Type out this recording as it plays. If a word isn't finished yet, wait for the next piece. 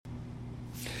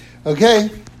Okay,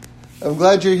 I'm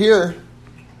glad you're here.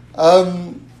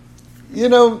 Life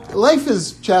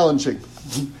is challenging.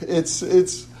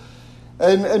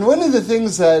 And one of the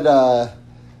things that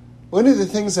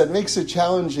makes it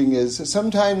challenging is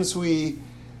sometimes we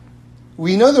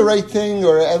know the right thing,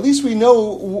 or at least we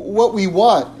know what we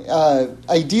want,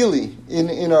 ideally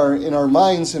in our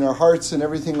minds, in our hearts, and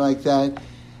everything like that.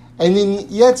 And then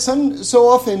yet so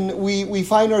often we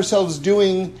find ourselves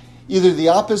doing either the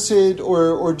opposite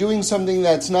or doing something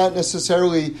that's not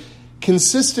necessarily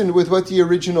consistent with what the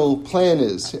original plan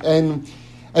is. And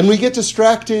we get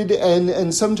distracted,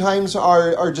 and sometimes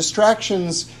our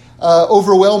distractions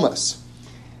overwhelm us.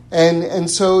 And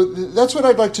so that's what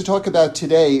I'd like to talk about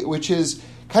today, which is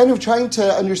kind of trying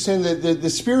to understand the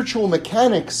spiritual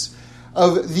mechanics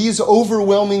of these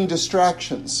overwhelming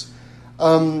distractions.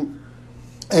 And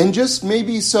just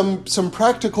maybe some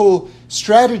practical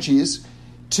strategies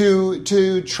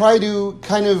to try to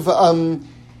kind of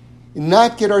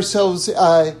not get ourselves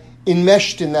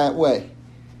enmeshed in that way.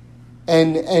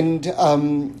 And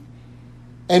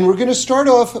we're going to start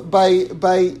off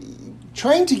by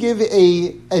trying to give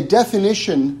a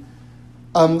definition,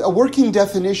 a working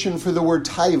definition for the word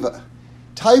taiva.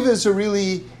 Taiva is a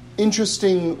really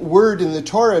interesting word in the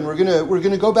Torah, and we're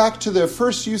going to go back to the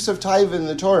first use of taiva in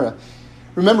the Torah.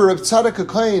 Remember, Reb Tzadok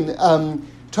HaKohen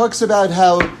talks about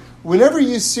how whenever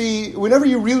you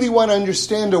really want to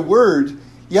understand a word,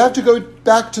 you have to go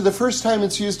back to the first time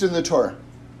it's used in the Torah,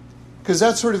 because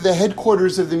that's sort of the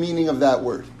headquarters of the meaning of that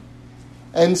word.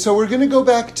 And so we're going to go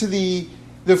back to the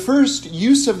first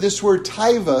use of this word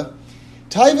taiva.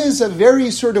 Taiva is a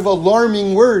very sort of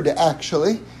alarming word,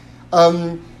 actually.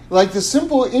 Like the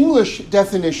simple English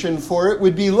definition for it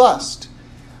would be lust.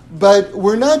 But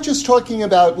we're not just talking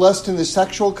about lust in the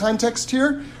sexual context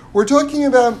here. We're talking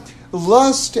about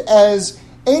lust as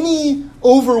any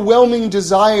overwhelming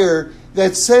desire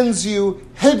that sends you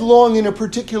headlong in a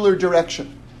particular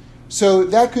direction. So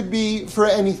that could be for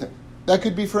anything.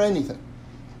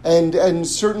 And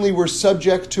certainly we're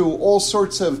subject to all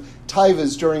sorts of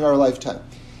taivas during our lifetime.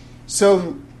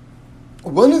 So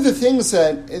one of the things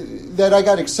that I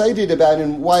got excited about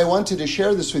and why I wanted to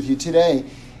share this with you today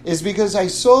is because I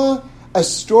saw a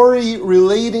story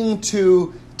relating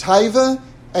to taiva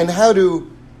and how to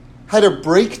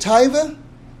break taiva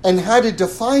and how to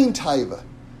define taiva.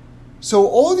 So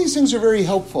all these things are very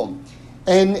helpful.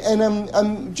 And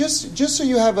I'm just so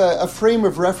you have a frame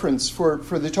of reference for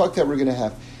the talk that we're going to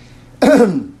have.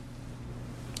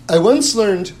 I once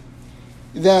learned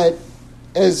that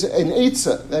as an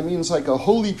eitzah, that means like a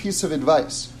holy piece of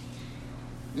advice,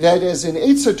 that as an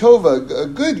eitzah tova, a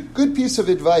good piece of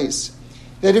advice,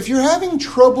 that if you're having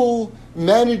trouble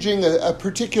managing a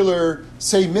particular,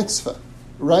 say, mitzvah,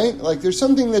 right? Like there's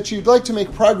something that you'd like to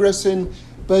make progress in,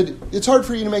 but it's hard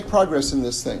for you to make progress in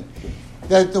this thing.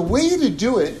 That the way to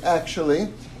do it, actually,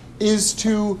 is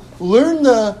to learn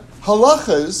the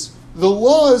halachas, the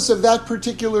laws of that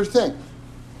particular thing.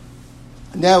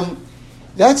 Now,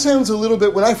 that sounds a little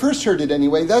bit, when I first heard it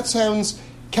anyway, that sounds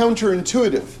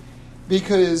counterintuitive.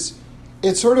 Because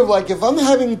it's sort of like if I'm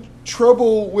having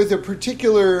trouble with a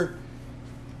particular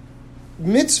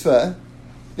mitzvah,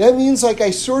 that means like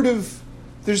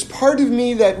there's part of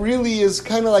me that really is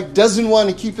kind of like doesn't want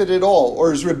to keep it at all,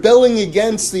 or is rebelling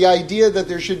against the idea that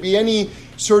there should be any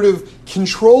sort of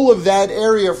control of that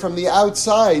area from the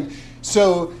outside.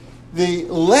 So the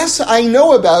less I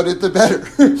know about it, the better.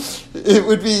 It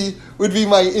would be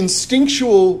my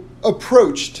instinctual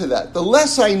approach to that. The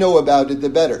less I know about it, the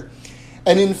better.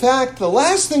 And in fact, the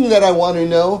last thing that I want to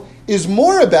know is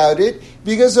more about it,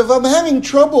 because if I'm having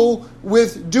trouble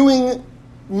with doing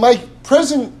my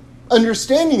present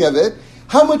understanding of it,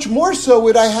 how much more so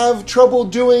would I have trouble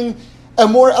doing a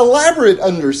more elaborate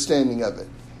understanding of it?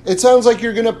 It sounds like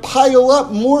you're going to pile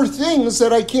up more things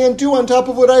that I can't do on top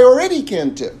of what I already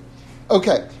can't do.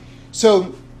 Okay,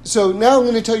 so now I'm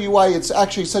going to tell you why it's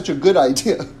actually such a good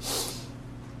idea.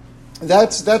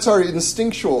 That's our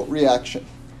instinctual reaction,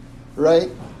 right?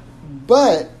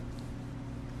 But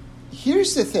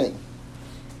here's the thing.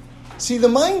 See, the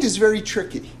mind is very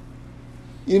tricky.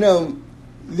 There's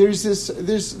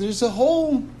a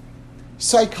whole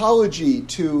psychology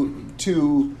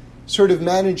to sort of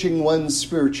managing one's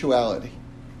spirituality.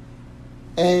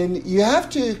 And you have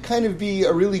to kind of be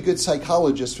a really good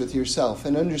psychologist with yourself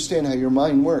and understand how your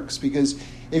mind works, because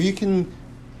if you can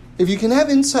have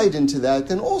insight into that,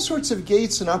 then all sorts of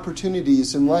gates and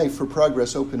opportunities in life for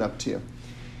progress open up to you.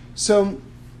 So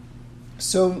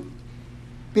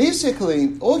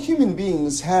basically, all human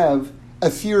beings have a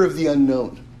fear of the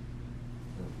unknown.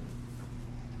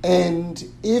 And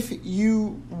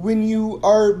when you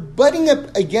are butting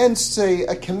up against, say,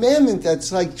 a commandment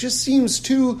that's like just seems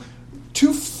too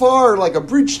far, like a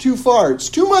bridge too far, it's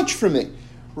too much for me,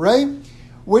 right?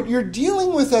 What you're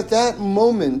dealing with at that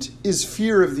moment is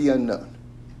fear of the unknown.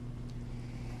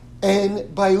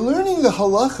 And by learning the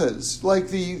halachas, like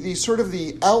the sort of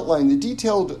the outline, the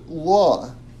detailed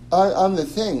law on the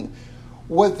thing,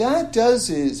 what that does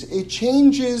is it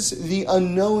changes the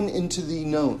unknown into the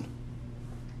known.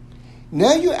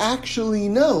 Now you actually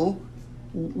know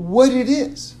what it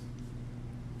is.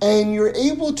 And you're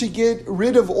able to get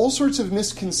rid of all sorts of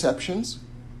misconceptions.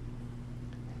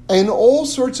 And all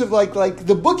sorts of like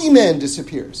the boogeyman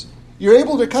disappears. You're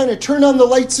able to kind of turn on the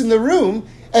lights in the room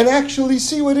and actually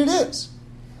see what it is.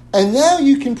 And now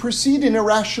you can proceed in a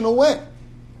rational way.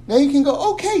 Now you can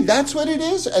go, okay, that's what it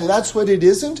is, and that's what it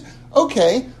isn't.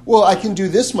 Okay, well, I can do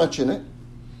this much in it.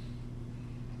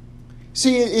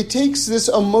 See, it takes this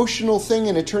emotional thing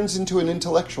and it turns into an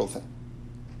intellectual thing.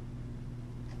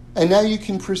 And now you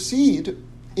can proceed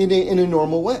in a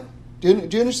normal way. Do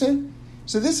you understand?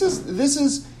 So this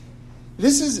is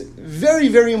very,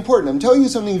 very important. I'm telling you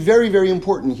something very, very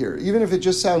important here, even if it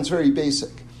just sounds very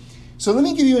basic. So let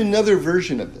me give you another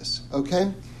version of this,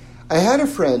 okay? I had a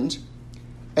friend,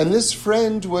 and this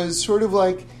friend was sort of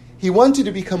like, he wanted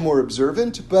to become more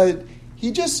observant, but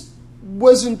he just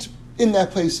wasn't in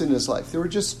that place in his life. There were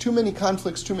just too many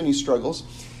conflicts, too many struggles.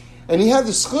 And he had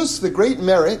the schus, the great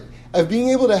merit, of being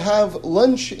able to have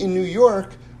lunch in New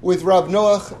York with Rav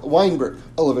Noach Weinberg,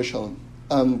 Olav Shalom,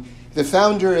 the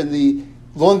founder and the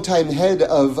longtime head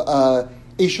of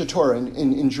Esha Torah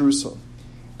in Jerusalem.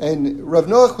 And Rav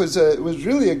Noach was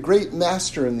really a great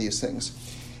master in these things.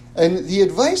 And the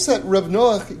advice that Rav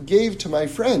Noach gave to my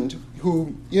friend,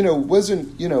 who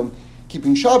wasn't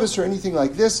keeping Shabbos or anything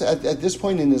like this at this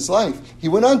point in his life, he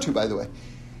went on to, by the way,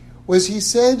 was he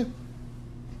said,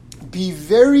 be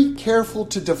very careful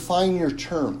to define your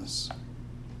terms.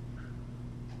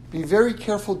 Be very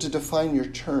careful to define your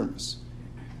terms.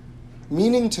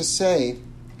 Meaning to say,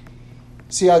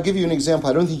 see, I'll give you an example.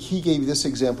 I don't think he gave this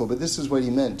example, but this is what he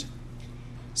meant.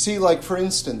 See, like, for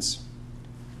instance,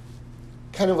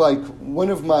 kind of like one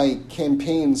of my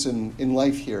campaigns in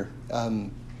life here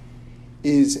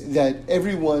is that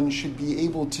everyone should be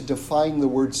able to define the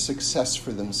word success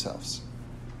for themselves.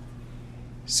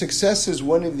 Success is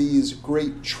one of these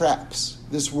great traps.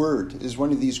 This word is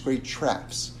one of these great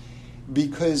traps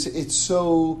because it's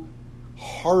so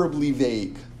horribly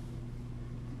vague.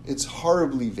 It's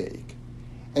horribly vague.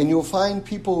 And you'll find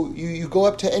people, you go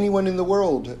up to anyone in the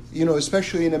world,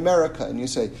 especially in America, and you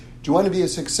say, do you want to be a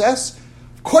success?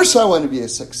 Of course I want to be a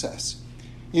success.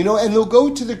 And they'll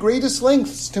go to the greatest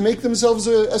lengths to make themselves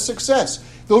a success.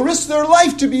 They'll risk their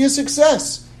life to be a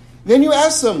success. Then you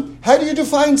ask them, how do you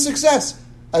define success?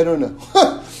 I don't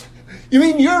know. You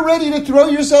mean you're ready to throw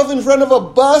yourself in front of a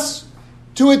bus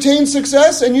to attain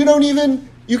success and you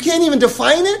can't even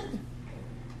define it?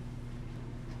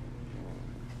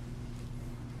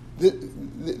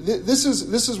 This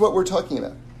is what we're talking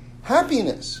about.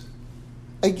 Happiness.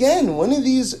 Again, one of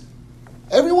these,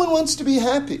 everyone wants to be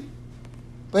happy.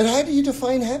 But how do you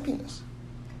define happiness?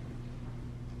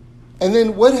 And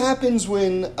then what happens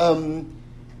when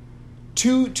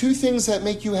two things that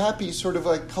make you happy sort of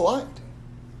like collide?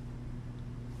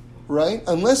 Right?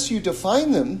 Unless you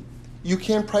define them, you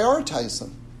can't prioritize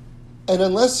them. And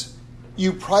unless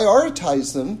you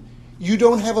prioritize them, you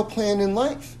don't have a plan in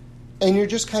life. And you're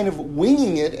just kind of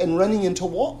winging it and running into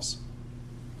walls.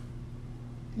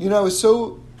 I was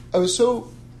so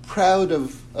proud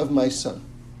of my son.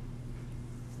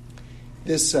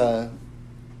 This, I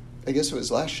guess it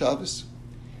was last Shabbos.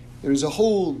 There was a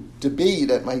whole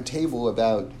debate at my table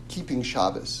about keeping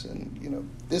Shabbos and,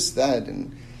 this, that,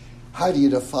 and how do you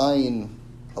define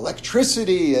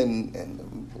electricity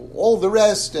and all the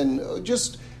rest, and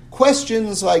just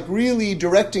questions like really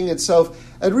directing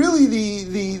itself at really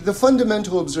the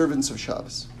fundamental observance of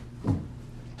Shabbos.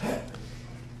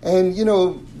 And,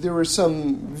 there were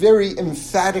some very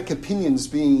emphatic opinions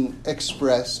being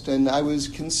expressed, and I was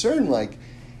concerned, like,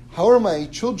 how are my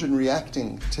children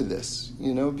reacting to this?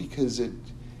 Because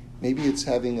maybe it's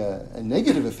having a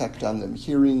negative effect on them,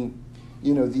 hearing,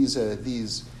 these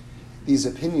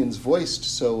opinions voiced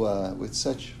so with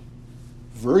such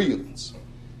virulence.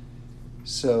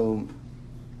 So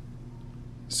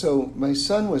my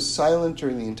son was silent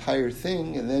during the entire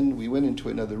thing, and then we went into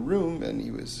another room, and he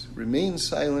remained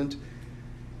silent.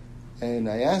 And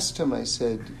I asked him, I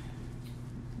said,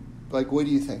 like, what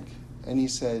do you think? And he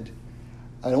said,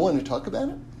 I don't want to talk about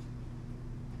it.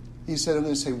 He said, I'm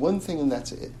going to say one thing and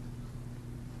that's it.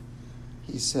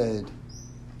 He said,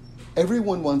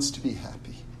 Everyone wants to be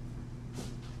happy.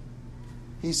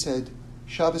 He said,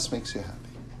 Shabbos makes you happy.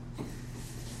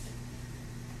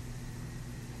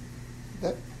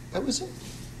 That was it.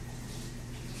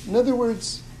 In other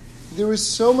words, there was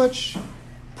so much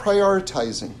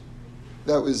prioritizing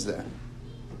that was there,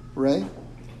 right?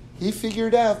 He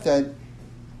figured out that,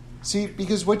 see,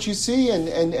 because what you see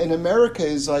in America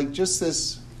is like just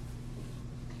this,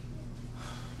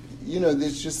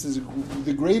 there's just this,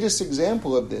 the greatest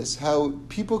example of this, how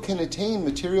people can attain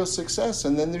material success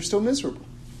and then they're still miserable.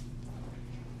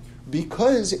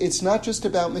 Because it's not just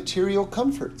about material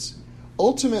comforts.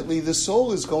 Ultimately, the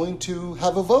soul is going to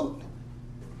have a vote.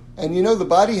 And the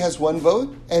body has one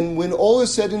vote, and when all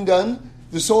is said and done,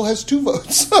 the soul has 2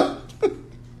 votes.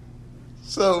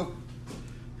 So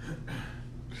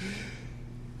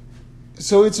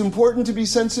it's important to be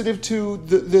sensitive to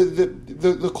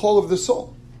the call of the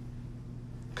soul.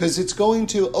 Because it's going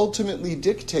to ultimately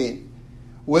dictate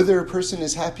whether a person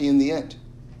is happy in the end.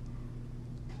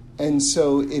 And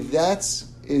so if that's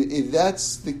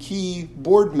the key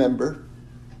board member,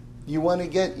 you want to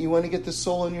get the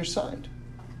soul on your side.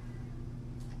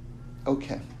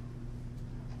 Okay.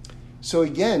 So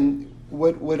again,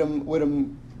 what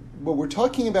we're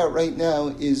talking about right now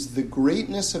is the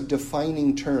greatness of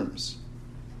defining terms.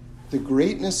 The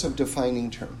greatness of defining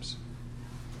terms.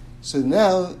 So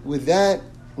now, with that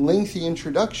lengthy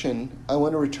introduction, I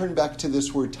want to return back to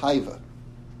this word taiva,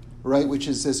 right? Which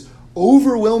is this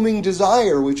overwhelming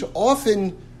desire, which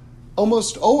often,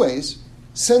 almost always,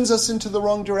 sends us into the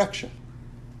wrong direction.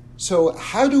 So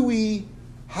how do we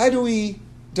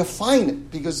define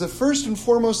it? Because the first and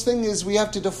foremost thing is we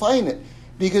have to define it.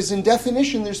 Because in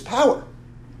definition, there's power.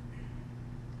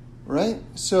 Right?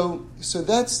 So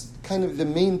that's kind of the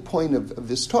main point of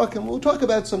this talk. And we'll talk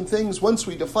about some things once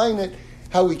we define it,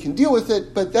 how we can deal with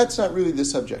it, but that's not really the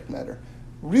subject matter.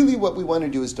 Really what we want to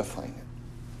do is define it.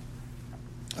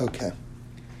 Okay.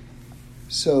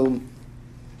 So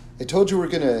I told you we're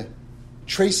going to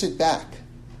trace it back.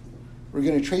 We're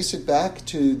going to trace it back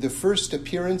to the first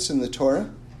appearance in the Torah.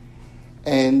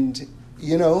 And,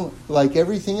 like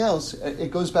everything else,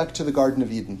 it goes back to the Garden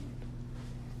of Eden.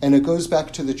 And it goes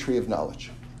back to the Tree of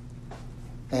Knowledge.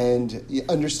 And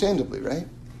understandably, right?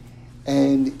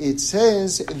 And it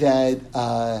says that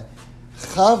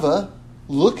Chava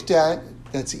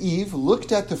that's Eve,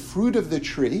 looked at the fruit of the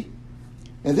tree.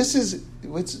 And this is,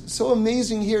 what's so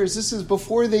amazing here is this is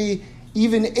before they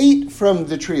even ate from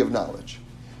the tree of knowledge.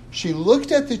 She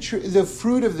looked at the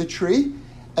fruit of the tree,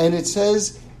 and it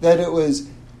says that it was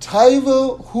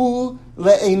taiva hu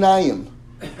le'enayim.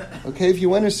 Okay, if you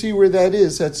want to see where that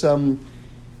is, that's in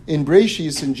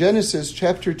Breshis, in Genesis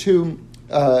chapter 2,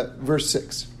 verse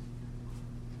 6.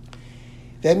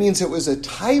 That means it was a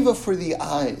taiva for the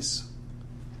eyes,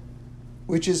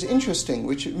 which is interesting.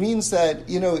 Which means that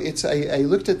it's. I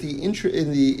looked at the in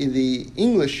the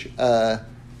English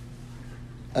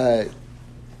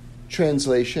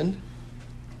translation,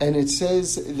 and it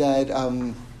says that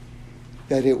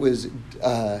that it was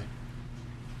a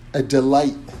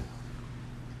delight.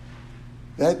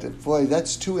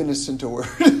 That's too innocent a word.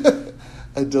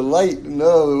 A delight?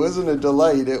 No, it wasn't a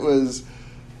delight. It was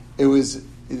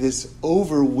this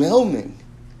overwhelming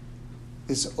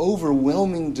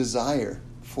desire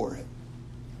for it.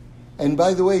 And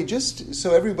by the way, just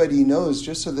so everybody knows,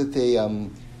 just so that they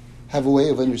have a way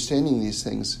of understanding these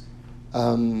things,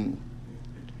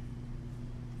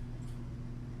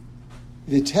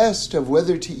 the test of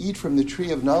whether to eat from the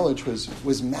tree of knowledge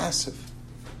was massive.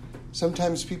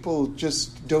 Sometimes people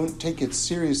just don't take it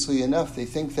seriously enough. They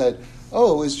think that, it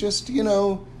was just,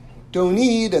 don't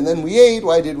eat, and then we ate.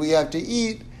 Why did we have to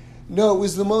eat? No, it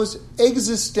was the most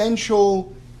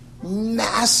existential,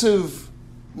 massive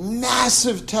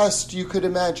test you could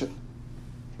imagine.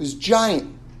 It was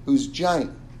giant. It was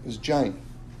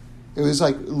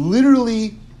like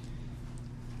literally,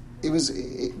 it was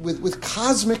with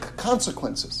cosmic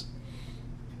consequences.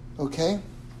 Okay?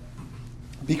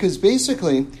 Because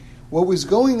basically, what was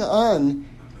going on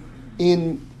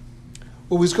with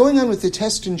the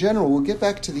test in general, we'll get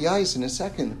back to the eyes in a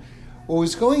second. What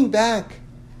was going back,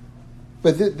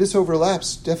 but this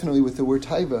overlaps definitely with the word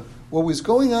taiva. What was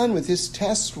going on with this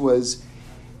test was,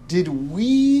 did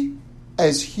we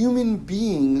as human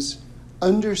beings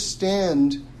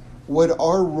understand what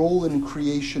our role in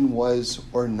creation was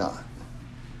or not?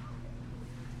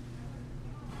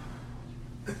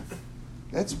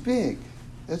 That's big.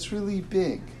 That's really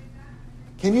big.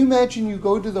 Can you imagine you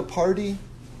go to the party,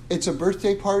 it's a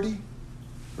birthday party,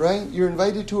 right? You're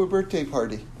invited to a birthday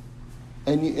party.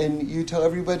 And you tell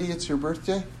everybody it's your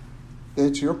birthday, that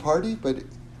it's your party, but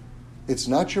It's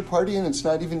not your party and it's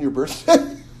not even your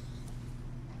birthday.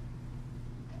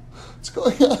 What's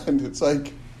going on? It's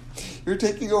like you're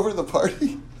taking over the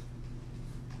party.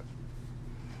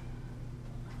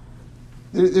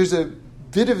 There's a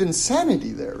bit of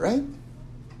insanity there, right?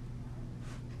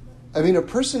 I mean, a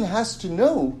person has to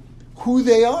know who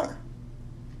they are,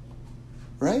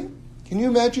 right? Can you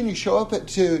imagine you show up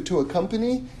to a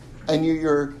company and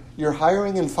you're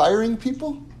hiring and firing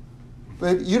people,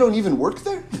 but you don't even work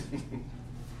there?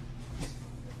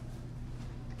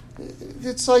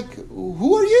 It's like,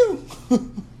 who are you?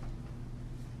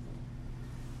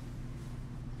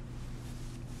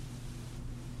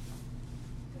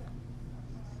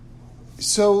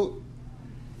 So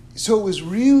it was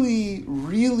really,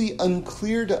 really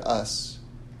unclear to us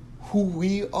who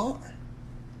we are.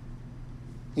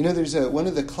 You know, there's one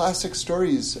of the classic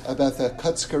stories about the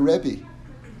Kotzker Rebbe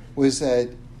was that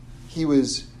he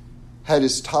had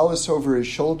his tallis over his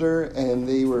shoulder and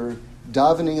they were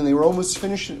davening and they were almost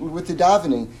finished with the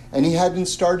davening and he hadn't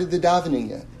started the davening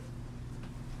yet.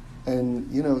 And,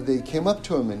 they came up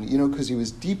to him and, because he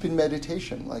was deep in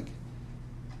meditation,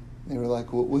 they were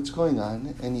like, well, what's going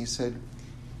on? And he said,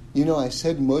 I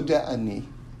said Moda Ani,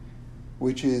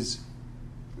 which is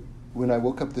when I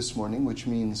woke up this morning, which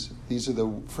means these are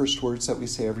the first words that we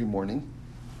say every morning.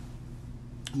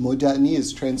 Moda Ani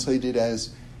is translated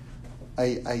as,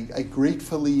 I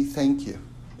gratefully thank you.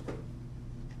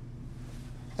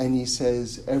 And he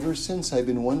says, ever since I've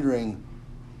been wondering,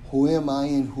 who am I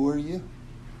and who are you?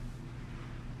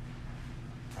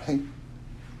 Right?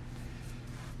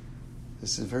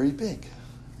 This is very big.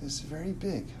 This is very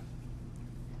big.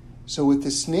 So what the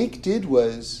snake did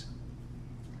was,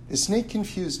 the snake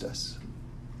confused us.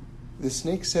 The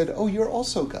snake said, oh, you're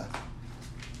also God.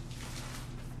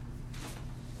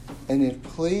 And it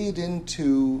played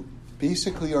into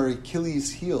basically our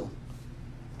Achilles heel.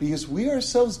 Because we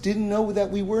ourselves didn't know that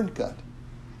we weren't God.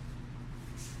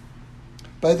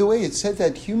 By the way, it said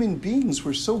that human beings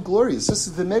were so glorious. This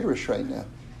is the Medrash right now.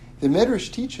 The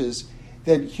Medrash teaches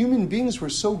that human beings were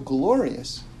so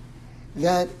glorious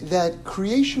that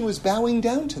creation was bowing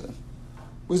down to them,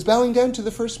 was bowing down to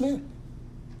the first man.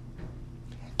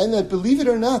 And that, believe it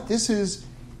or not, this is,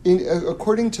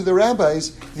 according to the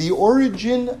rabbis, the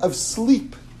origin of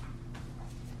sleep.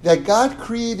 That God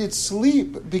created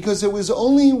sleep because it was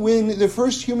only when the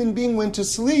first human being went to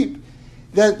sleep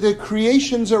that the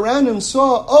creations around him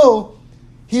saw, oh,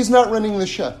 he's not running the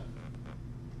show.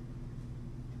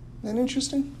 Isn't that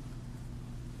interesting?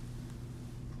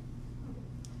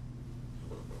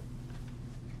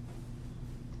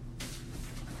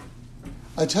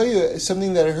 I'll tell you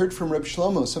something that I heard from Reb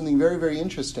Shlomo, something very, very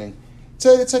interesting.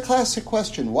 It's a classic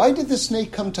question. Why did the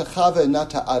snake come to Chava and not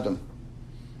to Adam?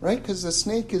 Right? Because the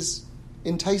snake is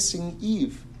enticing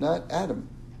Eve, not Adam.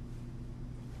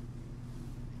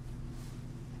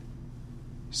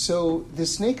 So the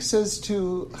snake says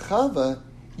to Chava,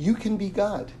 you can be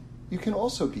God. You can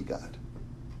also be God.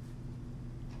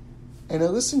 And now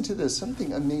listen to this,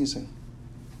 something amazing.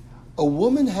 A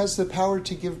woman has the power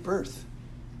to give birth,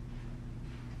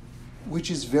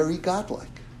 which is very godlike.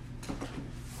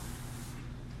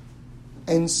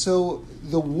 And so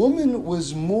the woman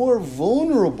was more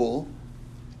vulnerable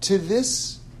to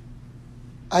this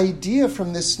idea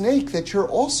from the snake that you're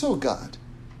also God.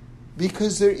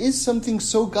 Because there is something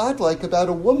so godlike about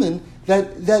a woman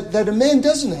that a man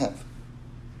doesn't have.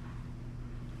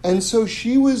 And so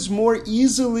she was more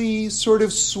easily sort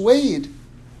of swayed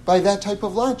by that type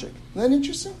of logic. Isn't that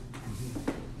interesting?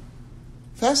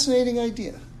 Fascinating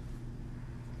idea.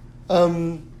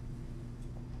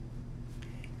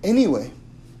 Anyway,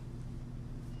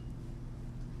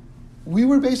 we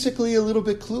were basically a little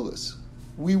bit clueless.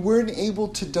 We weren't able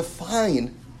to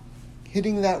define,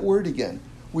 hitting that word again,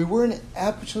 we weren't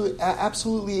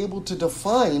absolutely able to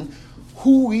define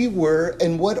who we were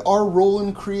and what our role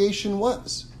in creation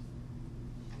was.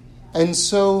 And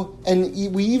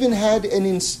we even had an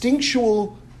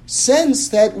instinctual sense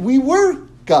that we were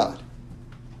God.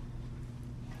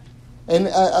 And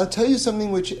I'll tell you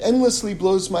something which endlessly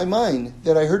blows my mind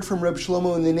that I heard from Reb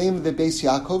Shlomo in the name of the Beis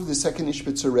Yaakov, the second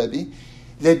Ishbitzer Rebbe,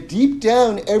 that deep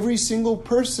down every single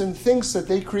person thinks that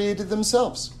they created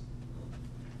themselves.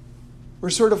 We're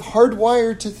sort of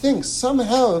hardwired to think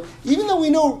somehow, even though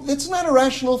we know it's not a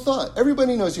rational thought.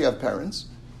 Everybody knows you have parents.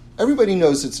 Everybody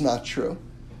knows it's not true.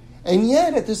 And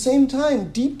yet, at the same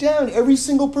time, deep down, every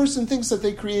single person thinks that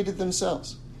they created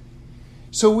themselves.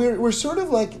 So we're sort of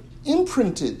like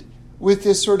imprinted with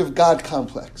this sort of God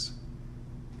complex.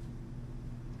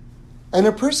 And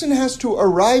a person has to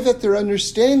arrive at their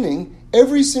understanding,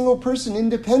 every single person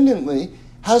independently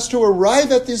has to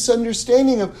arrive at this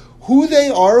understanding of who they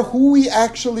are, who we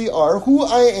actually are, who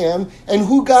I am, and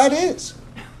who God is,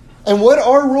 and what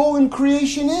our role in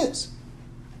creation is.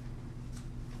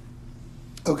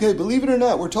 Okay, believe it or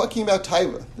not, we're talking about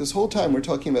taiva. This whole time we're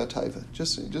talking about taiva,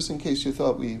 just in case you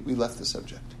thought we left the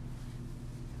subject.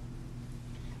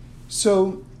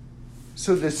 So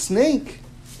the snake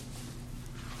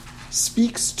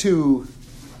speaks to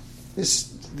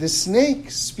the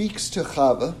snake speaks to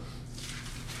Chava,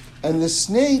 and the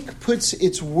snake puts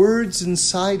its words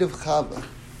inside of Chava.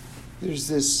 There's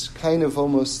this kind of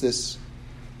almost this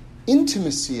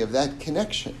intimacy of that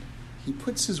connection. He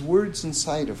puts his words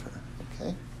inside of her,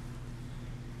 okay?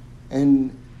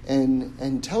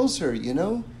 And tells her,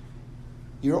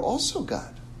 you're also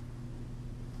God.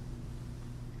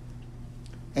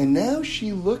 And now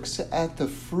she looks at the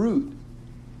fruit,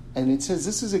 and it says,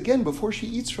 this is again before she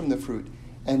eats from the fruit,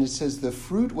 and it says the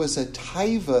fruit was a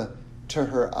taiva to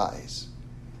her eyes.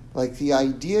 Like the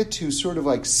idea to sort of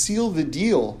like seal the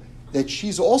deal that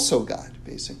she's also God,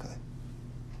 basically.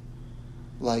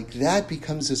 Like that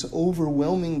becomes this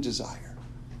overwhelming desire.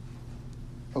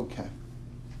 Okay.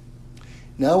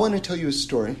 Now I want to tell you a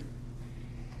story.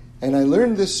 And I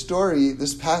learned this story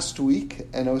this past week,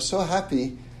 and I was so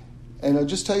happy. And I'll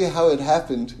just tell you how it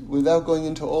happened without going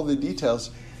into all the details.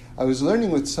 I was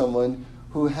learning with someone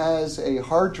who has a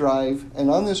hard drive, and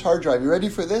on this hard drive, you ready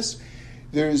for this?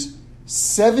 There's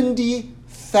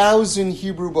 70,000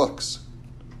 Hebrew books.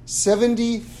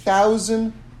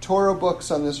 70,000 Torah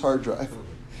books on this hard drive.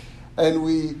 And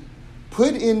we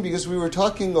put in, because we were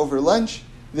talking over lunch,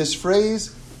 this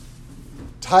phrase,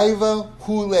 Taiva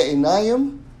hu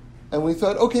le'enayim, and we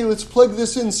thought, okay, let's plug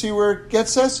this in, see where it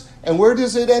gets us. And where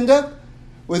does it end up?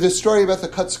 With a story about the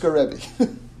Kotzker Rebbe.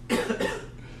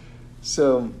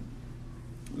 So,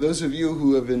 those of you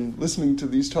who have been listening to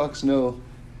these talks know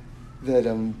that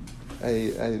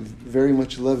I very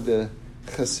much love the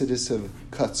Chassidus of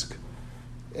Kotzk.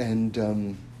 And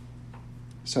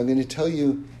so I'm going to tell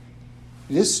you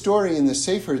this story in the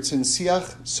Sefer. It's in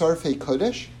Siach Sarfei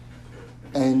Kodesh.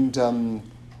 And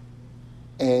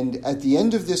at the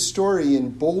end of this story, in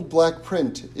bold black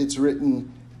print, it's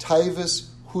written, Taivas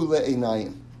Hule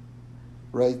Einayim.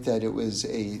 Right? That it was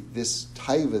this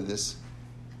taiva,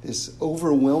 this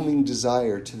overwhelming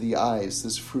desire to the eyes,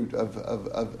 this fruit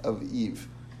of Eve.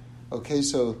 Okay,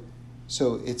 so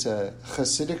it's a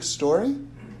Hasidic story,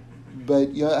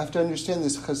 but you have to understand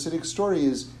this Hasidic story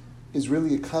is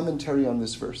really a commentary on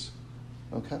this verse.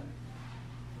 Okay?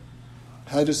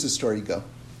 How does the story go?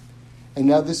 And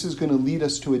now this is going to lead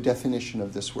us to a definition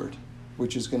of this word,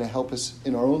 which is going to help us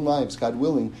in our own lives, God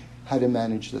willing, how to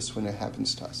manage this when it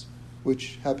happens to us,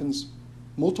 which happens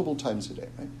multiple times a day,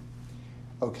 right?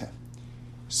 Okay.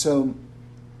 So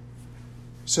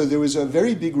there was a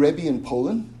very big Rebbe in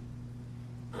Poland.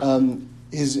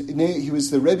 He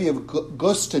was the Rebbe of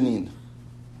Gostanin.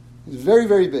 He was very,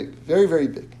 very big, very, very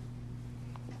big.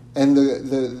 And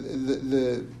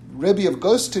the Rebbe of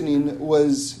Gostanin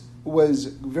was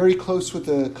very close with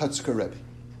the Kotzker Rebbe.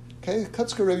 Okay, the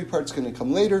Kotzker Rebbe part's going to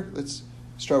come later. Let's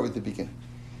start with the beginning.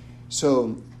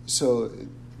 So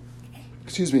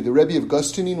the Rebbe of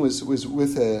Gostanin was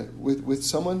with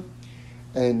someone,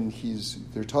 and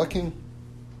they're talking,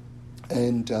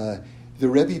 and the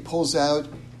Rebbe pulls out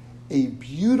a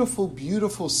beautiful,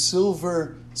 beautiful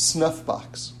silver snuff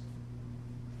box.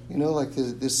 Like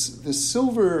this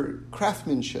silver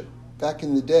craftsmanship back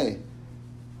in the day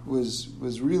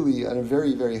was really at a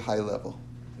very, very high level.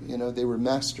 They were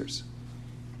masters.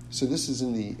 So this is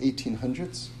in the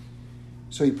 1800s.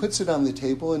 So he puts it on the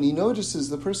table, and he notices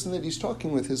the person that he's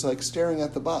talking with is like staring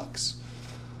at the box.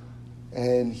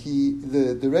 And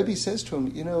the Rebbe says to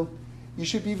him, you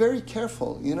should be very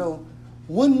careful.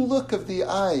 One look of the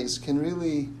eyes can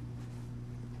really,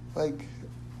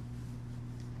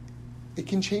 it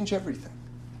can change everything.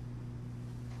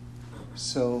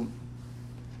 So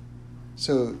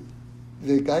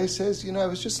the guy says, I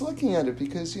was just looking at it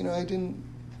because, I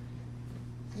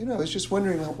was just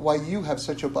wondering why you have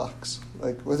such a box.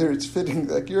 Whether it's fitting,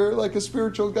 you're like a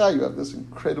spiritual guy. You have this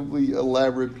incredibly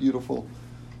elaborate, beautiful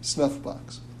snuff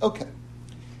box. Okay.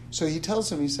 So he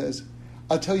tells him, he says,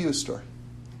 I'll tell you a story.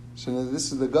 So now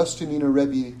this is the Gostinina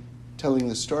Rebbe telling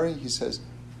the story. He says,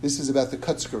 this is about the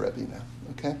Kotzker Rebbe now.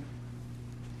 Okay?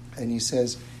 And he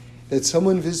says that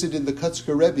someone visited the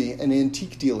Kotzker Rebbe, an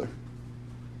antique dealer.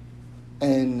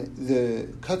 And the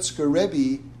Kotzker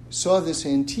Rebbe saw this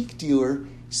antique dealer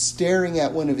staring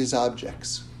at one of his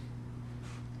objects.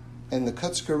 And the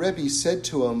Kotzker Rebbe said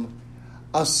to him,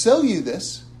 I'll sell you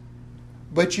this,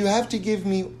 but you have to give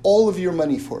me all of your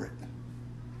money for it.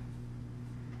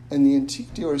 And the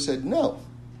antique dealer said, no.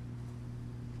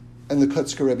 And the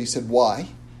Kotzker Rebbe said, why?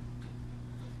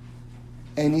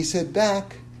 And he said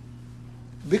back,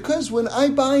 because when I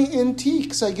buy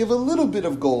antiques, I give a little bit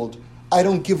of gold. I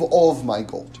don't give all of my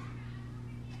gold.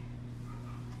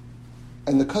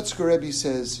 And the Kotzker Rebbe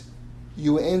says,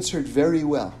 you answered very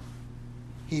well.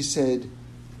 He said,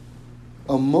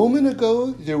 a moment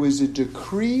ago, there was a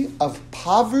decree of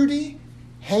poverty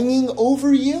hanging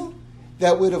over you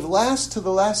that would have lasted to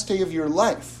the last day of your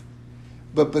life.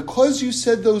 But because you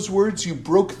said those words, you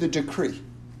broke the decree.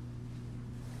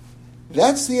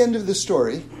 That's the end of the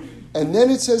story. And then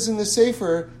it says in the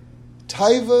Sefer,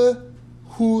 Taiva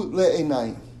hu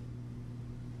le'enayim.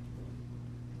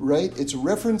 Right? It's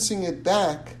referencing it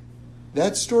back.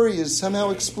 That story is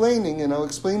somehow explaining, and I'll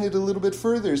explain it a little bit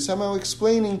further, somehow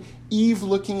explaining Eve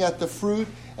looking at the fruit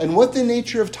and what the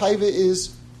nature of Taiva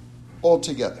is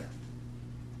altogether.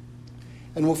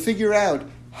 And we'll figure out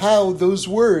how those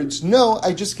words, no,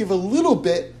 I just give a little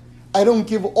bit, I don't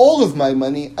give all of my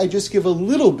money, I just give a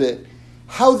little bit,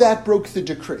 how that broke the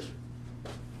decree.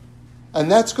 And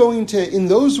that's going to, in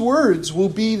those words, will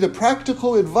be the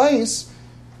practical advice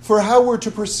for how we're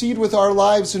to proceed with our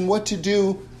lives and what to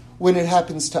do when it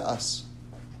happens to us.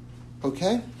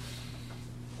 Okay?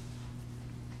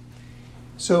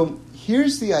 So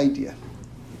here's the idea.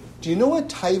 Do you know what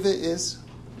taiva is?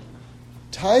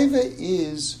 Taiva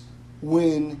is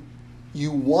when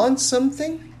you want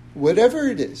something, whatever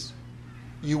it is,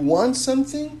 you want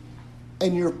something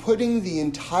and you're putting the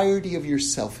entirety of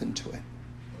yourself into it.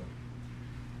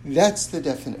 That's the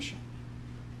definition.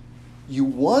 You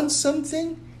want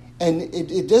something, and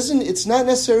it's not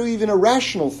necessarily even a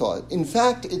rational thought. In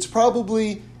fact, it's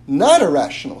probably not a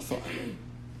rational thought.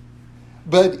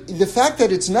 But the fact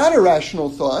that it's not a rational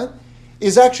thought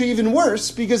is actually even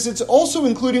worse because it's also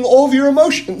including all of your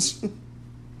emotions.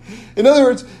 In other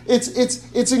words,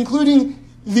 it's including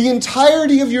the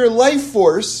entirety of your life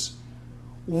force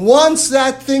wants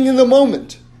that thing in the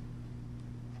moment.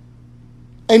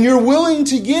 And you're willing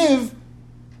to give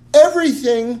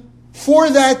everything for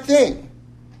that thing.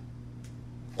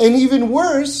 And even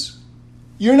worse,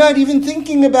 you're not even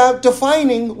thinking about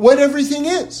defining what everything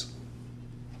is.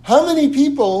 How many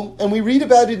people, and we read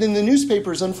about it in the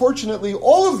newspapers, unfortunately,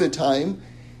 all of the time,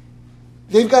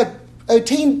 they've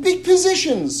attained big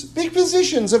positions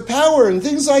of power and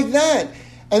things like that.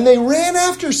 And they ran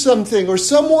after something or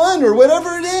someone or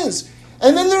whatever it is.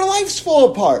 And then their lives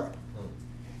fall apart.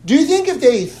 Do you think if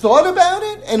they thought about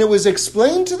it and it was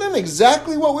explained to them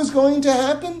exactly what was going to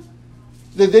happen,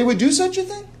 that they would do such a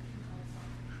thing?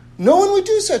 No one would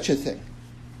do such a thing.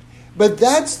 But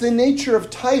that's the nature of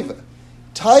taiva.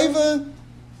 Taiva,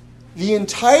 the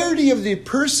entirety of the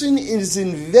person is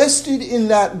invested in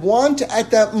that want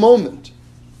at that moment.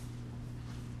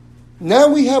 Now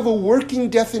we have a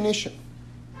working definition.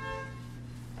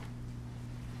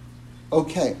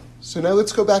 Okay. So now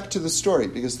let's go back to the story,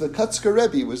 because the Kotzker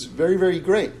Rebbe was very, very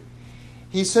great.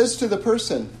 He says to the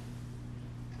person,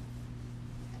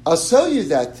 I'll sell you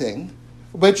that thing,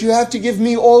 but you have to give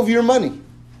me all of your money.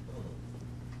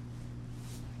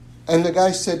 And the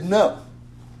guy said, no.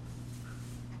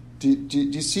 Do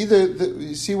you see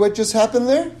you see what just happened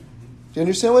there? Do you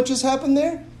understand what just happened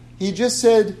there? He just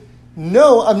said,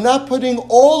 no, I'm not putting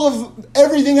all of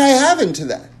everything I have into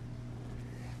that.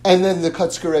 And then the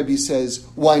Kotzker Rebbe says,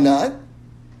 why not?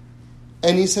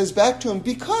 And he says back to him,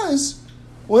 because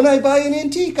when I buy an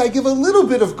antique, I give a little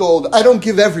bit of gold. I don't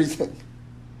give everything.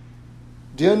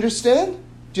 Do you understand?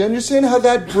 Do you understand how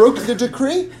that broke the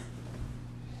decree?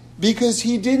 Because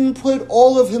he didn't put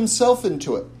all of himself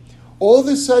into it. All of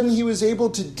a sudden, he was able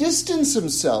to distance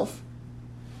himself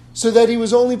so that he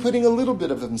was only putting a little bit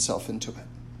of himself into it.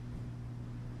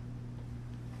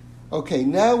 Okay,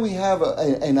 now we have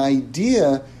an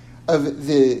idea of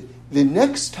the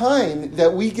next time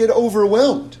that we get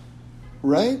overwhelmed,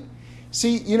 right?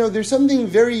 See, there's something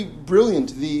very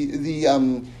brilliant. The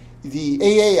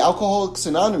AA, Alcoholics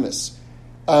Anonymous,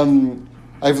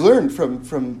 I've learned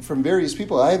from various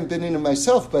people. I haven't been in it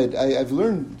myself, but I've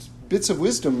learned bits of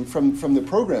wisdom from the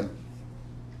program.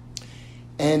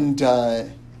 And,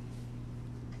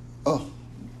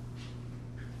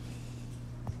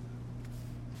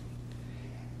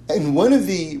 And one of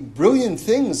the brilliant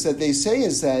things that they say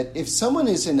is that if someone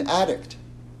is an addict,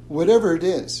 whatever it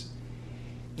is,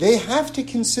 they have to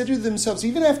consider themselves,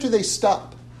 even after they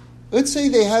stop. Let's say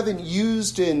they haven't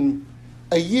used in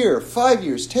a year, 5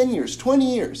 years, 10 years,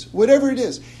 20 years, whatever it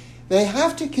is. They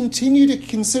have to continue to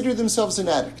consider themselves an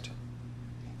addict.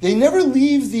 They never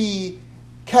leave the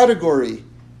category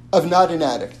of not an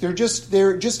addict. They're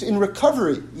just in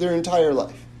recovery their entire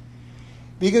life.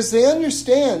 Because they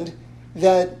understand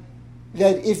that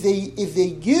that if they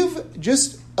give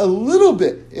just a little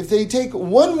bit, if they take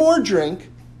one more drink,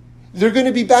 they're going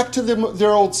to be back to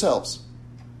their old selves.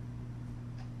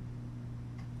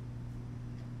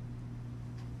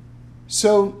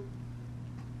 So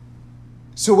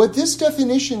what this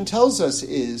definition tells us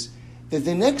is that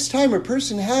the next time a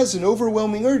person has an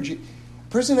overwhelming urge, a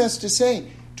person has to say,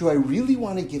 do I really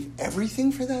want to give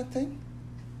everything for that thing?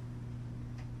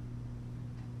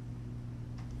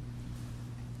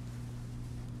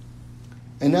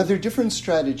 And now there are different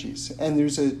strategies, and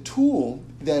there's a tool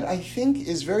that I think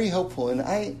is very helpful. And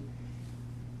I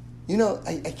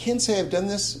can't say I've done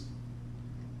this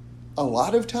a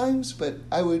lot of times, but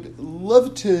I would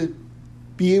love to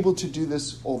be able to do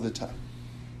this all the time.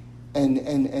 And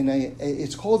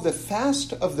it's called the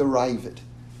Fast of the Raavad.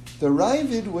 The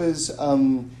Raavad was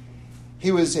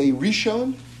he was a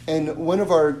Rishon and one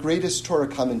of our greatest Torah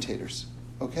commentators.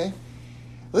 Okay,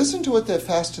 listen to what the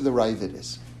Fast of the Raavad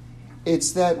is.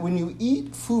 It's that when you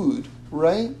eat food,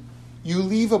 right, you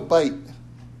leave a bite.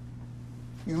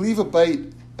 You leave a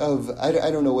bite of, I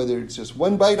don't know whether it's just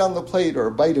one bite on the plate or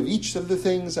a bite of each of the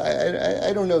things.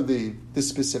 I don't know the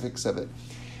specifics of it.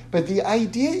 But the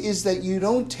idea is that you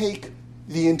don't take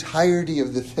the entirety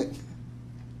of the thing.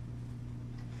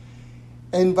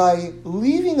 And by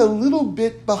leaving a little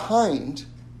bit behind,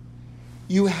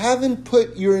 you haven't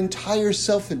put your entire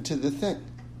self into the thing.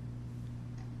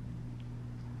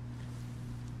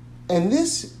 And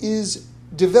this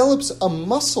develops a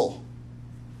muscle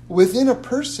within a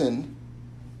person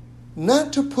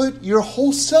not to put your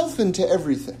whole self into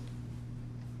everything.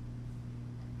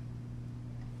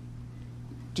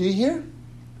 Do you hear?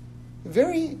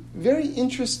 Very, very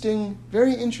interesting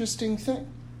thing.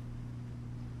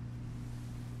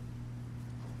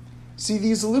 See,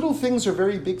 these little things are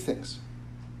very big things.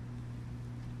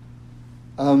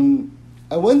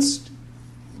 I once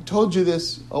told you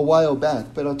this a while back,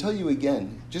 but I'll tell you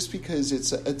again, just because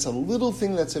it's a little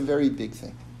thing that's a very big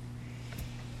thing.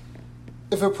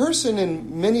 If a person, and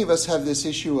many of us have this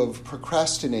issue of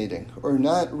procrastinating or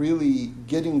not really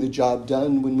getting the job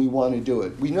done when we want to do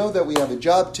it. We know that we have a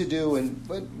job to do,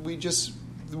 but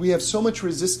we have so much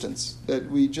resistance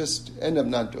that we just end up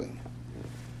not doing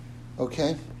it.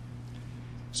 Okay?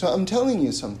 So I'm telling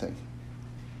you something,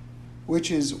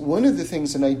 which is one of the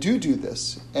things, and I do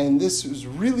this, and this has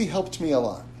really helped me a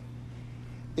lot,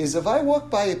 is if I walk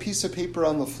by a piece of paper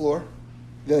on the floor,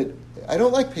 that I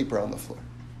don't like paper on the floor,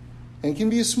 and it can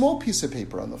be a small piece of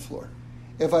paper on the floor.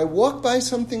 If I walk by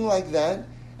something like that,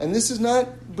 and this is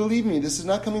not, believe me, this is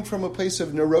not coming from a place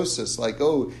of neurosis, like,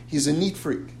 oh, he's a neat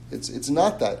freak. It's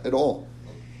not that at all.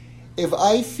 If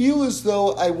I feel as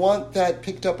though I want that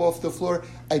picked up off the floor,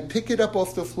 I pick it up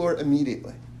off the floor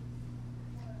immediately.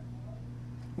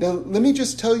 Now, let me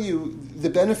just tell you the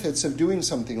benefits of doing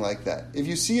something like that. If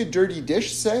you see a dirty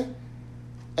dish, say,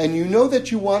 and you know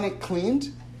that you want it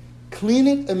cleaned, clean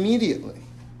it immediately.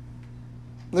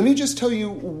 Let me just tell you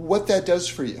what that does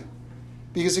for you,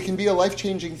 because it can be a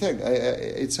life-changing thing.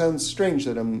 It sounds strange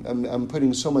that I'm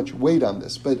putting so much weight on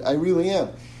this, but I really am,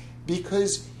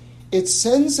 because it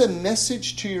sends a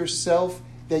message to yourself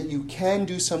that you can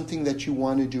do something that you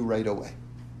want to do right away.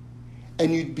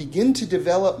 And you begin to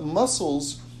develop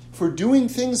muscles for doing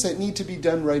things that need to be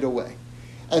done right away.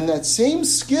 And that same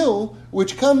skill,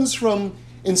 which comes from,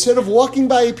 instead of walking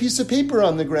by a piece of paper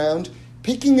on the ground,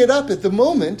 picking it up at the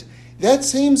moment, that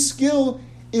same skill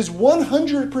is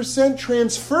 100%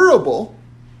 transferable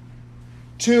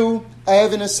to, I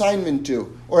have an assignment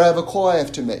due, or I have a call I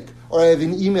have to make, or I have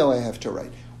an email I have to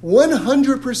write.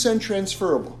 100%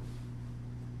 transferable.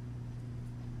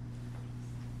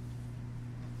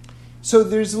 So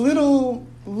there's little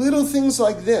things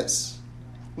like this.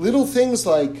 Little things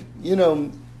like,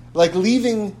 like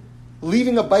leaving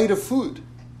a bite of food,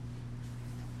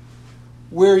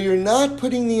 where you're not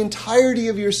putting the entirety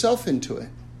of yourself into it,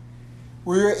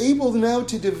 where you're able now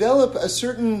to develop a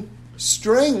certain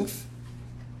strength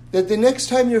that the next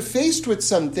time you're faced with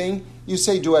something, you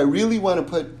say, do I really want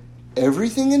to put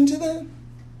everything into that?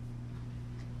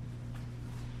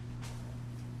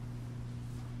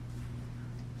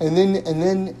 And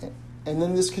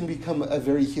then this can become a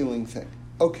very healing thing.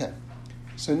 Okay,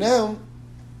 so now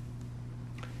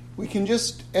we can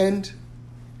just end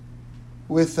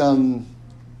with the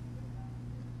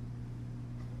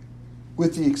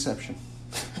exception.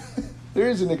 There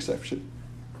is an exception.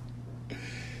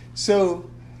 So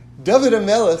David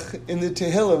HaMelech in the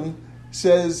Tehillim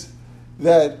says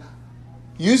that,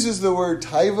 uses the word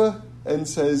taiva and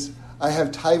says, I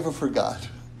have taiva for God.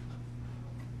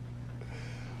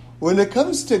 When it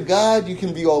comes to God, you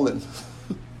can be all in.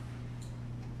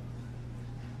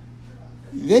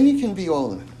 then you can be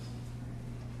all in.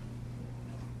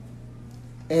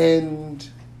 And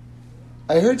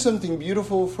I heard something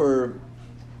beautiful from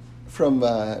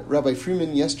Rabbi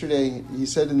Freeman yesterday. He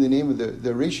said in the name of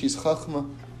the Rishis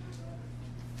Chachma,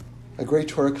 a great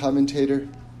Torah commentator,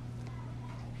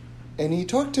 and he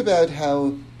talked about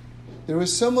how there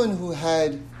was someone who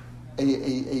had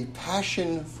a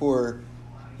passion for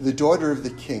the daughter of the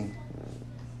king,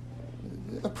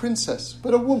 a princess,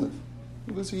 but a woman.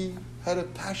 He had a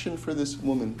passion for this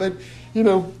woman. But,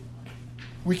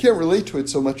 we can't relate to it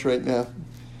so much right now.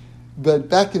 But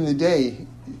back in the day,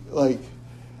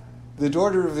 the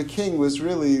daughter of the king was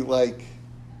really like,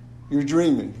 you're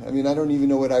dreaming. I mean, I don't even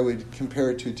know what I would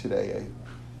compare it to today.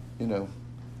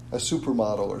 A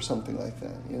supermodel or something like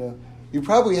that, You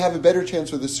probably have a better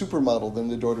chance with a supermodel than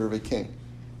the daughter of a king,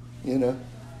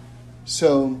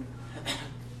 So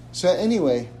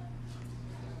anyway,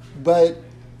 but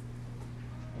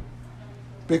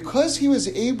because he was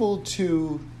able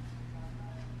to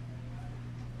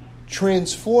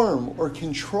transform or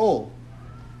control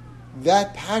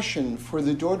that passion for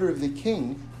the daughter of the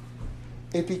king,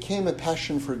 it became a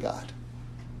passion for God.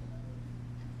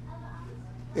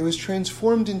 It was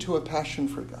transformed into a passion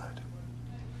for God.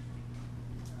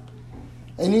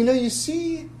 And you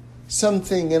see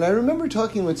something, and I remember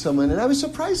talking with someone, and I was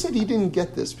surprised that he didn't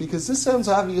get this, because this sounds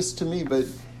obvious to me, but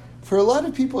for a lot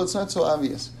of people it's not so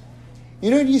obvious.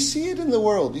 You see it in the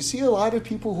world. You see a lot of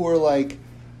people who are like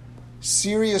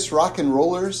serious rock and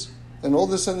rollers, and all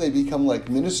of a sudden they become like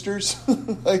ministers.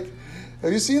 Have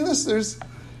you seen this? There's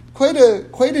quite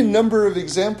a number of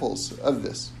examples of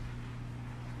this.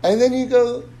 And then you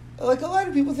go, a lot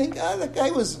of people think, that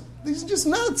guy he's just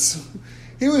nuts.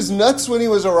 He was nuts when he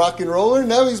was a rock and roller.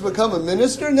 Now he's become a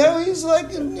minister. Now he's like,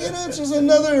 it's just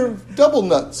another double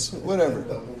nuts, whatever.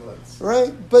 Double nuts.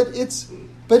 Right? But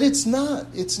it's not.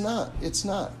 It's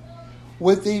not.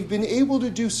 What they've been able to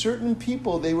do, certain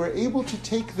people, they were able to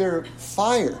take their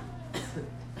fire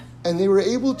and they were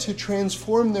able to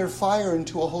transform their fire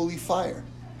into a holy fire.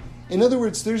 In other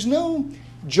words, there's no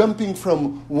jumping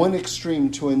from one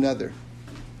extreme to another.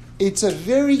 It's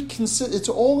it's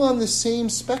all on the same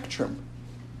spectrum.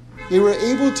 They were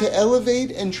able to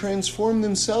elevate and transform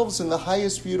themselves in the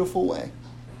highest beautiful way.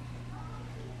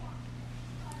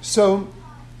 So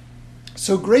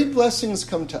great blessings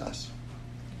come to us.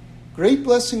 Great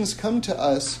blessings come to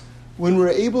us when we're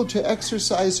able to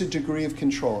exercise a degree of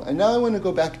control. And now I want to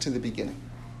go back to the beginning.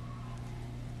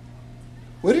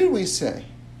 What did we say?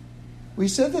 We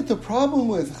said that the problem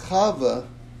with Chava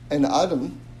and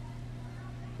Adam,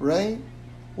 right,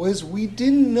 was we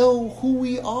didn't know who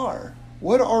we are,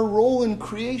 what our role in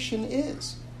creation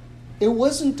is. It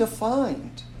wasn't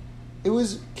defined. It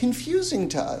was confusing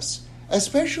to us,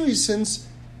 especially since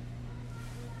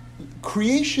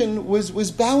creation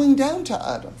was bowing down to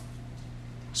Adam.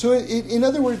 So in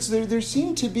other words, there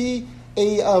seemed to be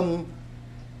an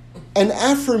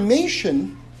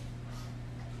affirmation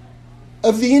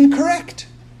of the incorrect.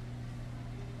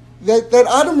 That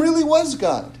Adam really was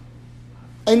God.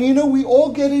 And we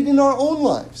all get it in our own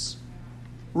lives.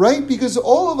 Right? Because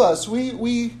all of us,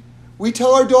 we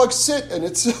tell our dog sit and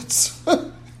it sits.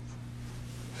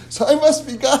 So I must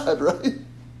be God, right?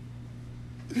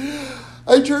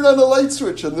 I turn on a light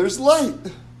switch and there's light.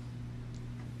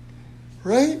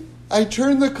 Right? I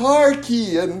turn the car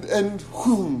key and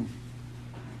whoom,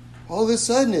 all of a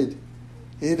sudden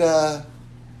it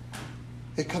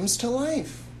comes to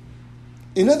life.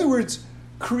 In other words,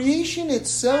 creation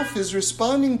itself is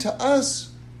responding to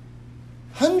us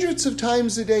hundreds of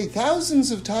times a day,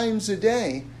 thousands of times a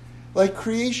day, like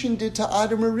creation did to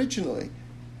Adam originally,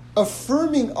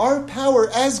 affirming our power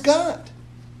as God.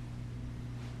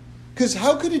 Because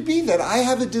how could it be that I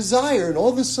have a desire and all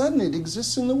of a sudden it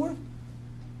exists in the world?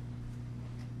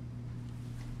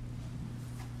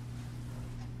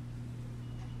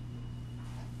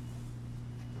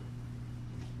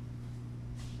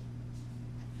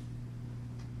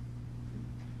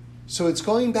 So it's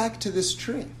going back to this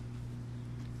tree.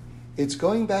 It's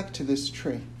going back to this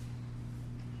tree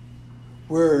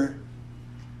where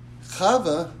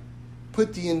Chava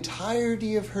put the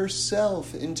entirety of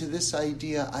herself into this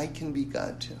idea, I can be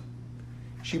God too.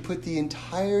 She put the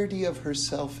entirety of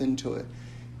herself into it.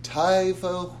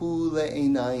 Taiva hu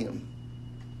le'enayim.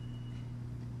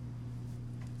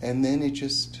 And then it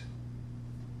just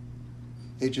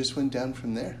went down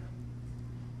from there.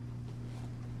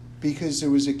 Because there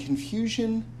was a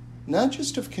confusion, not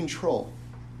just of control,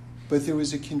 but there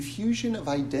was a confusion of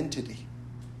identity.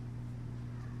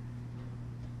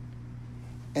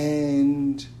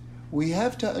 And we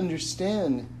have to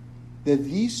understand that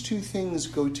these two things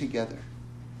go together.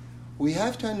 we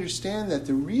have to understand that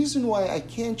the reason why I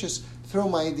can't just throw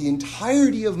the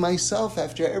entirety of myself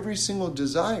after every single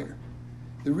desire,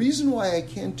 the reason why I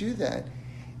can't do that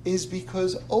is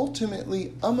because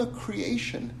ultimately I'm a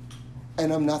creation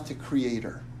and I'm not the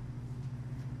creator.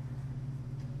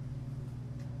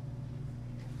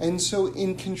 And so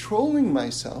in controlling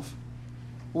myself,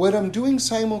 what I'm doing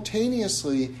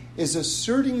simultaneously is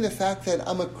asserting the fact that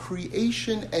I'm a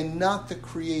creation and not the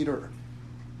creator.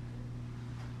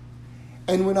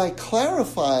 And when I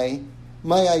clarify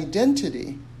my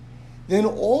identity, then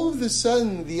all of a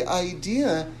sudden the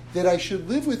idea that I should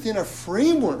live within a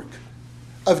framework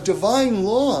of divine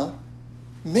law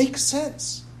makes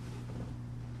sense.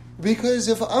 Because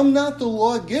if I'm not the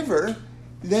lawgiver,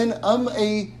 then I'm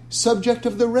a subject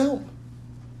of the realm.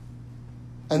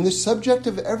 And the subject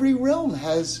of every realm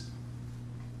has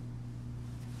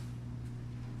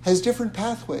different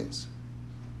pathways.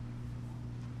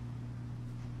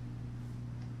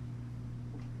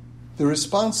 The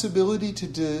responsibility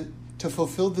to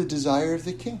fulfill the desire of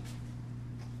the king.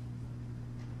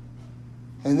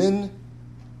 And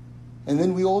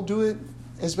then we all do it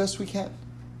as best we can.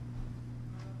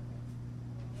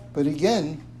 But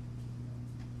again,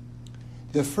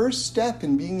 the first step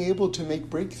in being able to make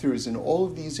breakthroughs in all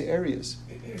of these areas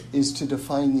is to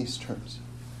define these terms.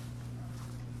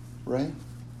 Right?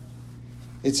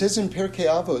 It says in Pirkei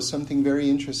Avos something very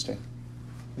interesting.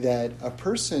 That a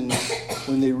person,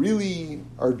 when they really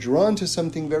are drawn to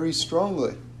something very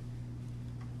strongly,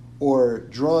 or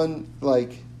drawn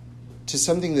to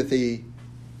something that they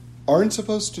aren't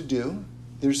supposed to do,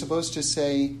 they're supposed to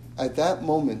say at that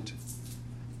moment,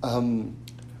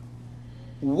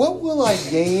 what will I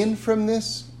gain from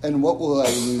this and what will I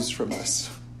lose from this?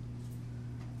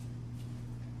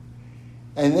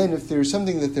 And then if there's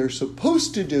something that they're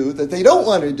supposed to do that they don't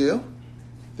want to do,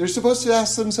 they're supposed to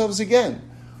ask themselves again,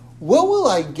 what will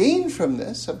I gain from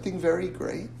this? Something very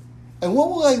great. And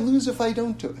what will I lose if I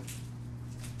don't do it?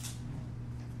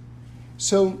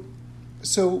 So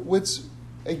what's,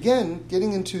 again,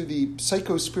 getting into the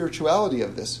psycho-spirituality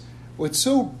of this, what's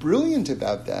so brilliant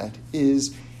about that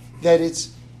is that it's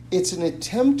an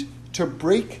attempt to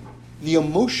break the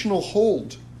emotional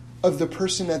hold of the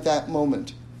person at that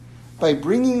moment by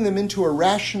bringing them into a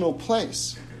rational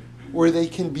place where they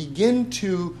can begin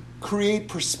to create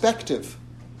perspective.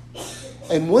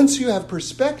 And once you have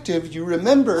perspective, you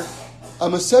remember,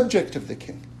 I'm a subject of the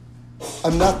king.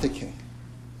 I'm not the king.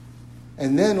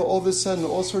 And then all of a sudden,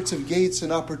 all sorts of gates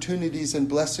and opportunities and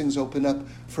blessings open up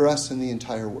for us and the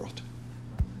entire world.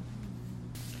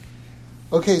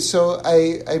 Okay, so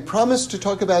I promised to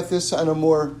talk about this on a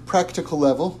more practical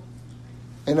level.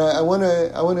 And I want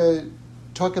to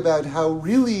talk about how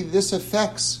really this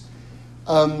affects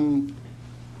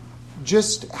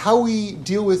just how we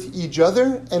deal with each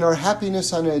other and our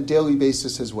happiness on a daily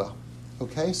basis as well.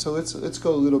 Okay, so let's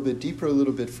go a little bit deeper, a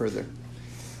little bit further.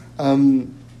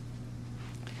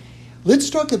 Let's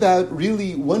talk about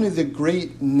really one of the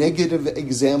great negative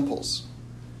examples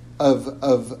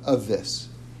of this,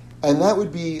 and that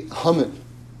would be Haman.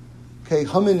 Okay,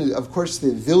 Haman, of course,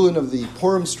 the villain of the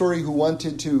Purim story who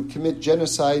wanted to commit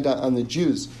genocide on the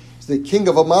Jews. He's the king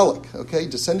of Amalek, okay,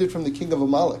 descended from the king of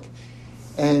Amalek.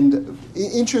 And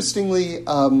interestingly,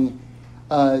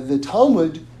 the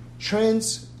Talmud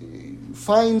asks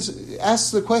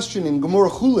the question in Gemara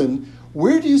Chulin,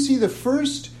 where do you see the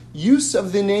first use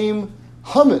of the name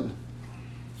Haman?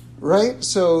 Right?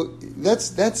 So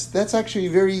that's actually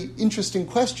a very interesting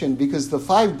question, because the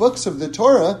 5 books of the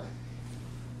Torah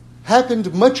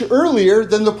happened much earlier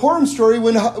than the Purim story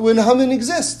when Haman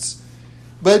exists.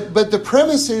 But the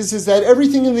premise is that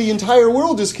everything in the entire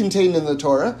world is contained in the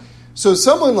Torah. So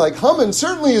someone like Haman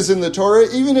certainly is in the Torah,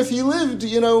 even if he lived,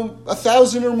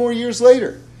 1,000 or more years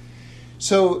later.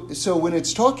 So when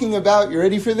it's talking about, you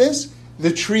ready for this?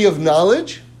 The tree of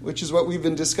knowledge, which is what we've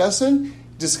been discussing,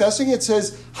 it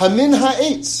says Hamin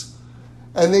ha'etz.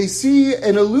 And they see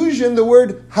an allusion, the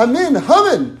word Haman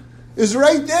is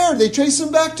right there. They trace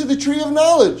him back to the tree of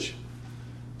knowledge.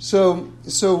 So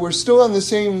we're still on the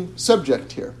same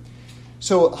subject here.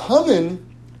 So Haman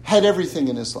had everything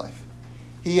in his life.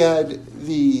 He had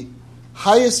the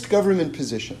highest government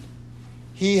position.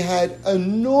 He had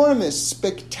enormous,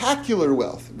 spectacular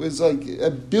wealth. It was like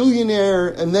a billionaire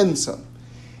and then some.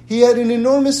 He had an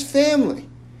enormous family.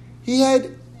 He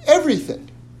had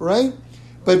everything, right?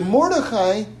 But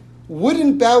Mordechai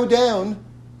wouldn't bow down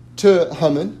to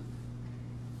Haman.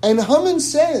 And Haman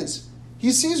says,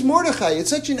 he sees Mordechai, it's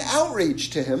such an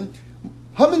outrage to him.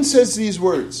 Haman says these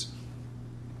words,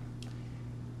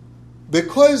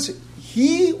 because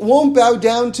he won't bow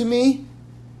down to me,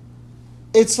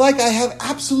 it's like I have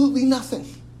absolutely nothing.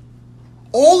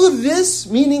 All of this,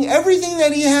 meaning everything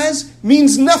that he has,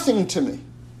 means nothing to me.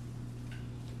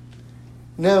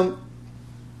 Now,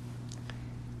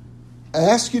 I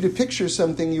ask you to picture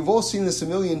something. You've all seen this a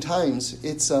million times.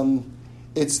 It's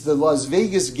the Las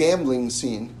Vegas gambling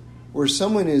scene where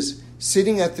someone is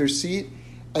sitting at their seat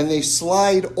and they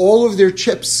slide all of their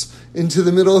chips into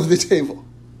the middle of the table.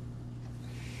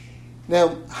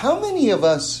 Now, how many of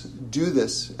us do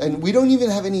this? And we don't even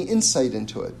have any insight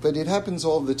into it, but it happens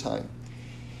all the time.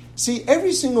 See,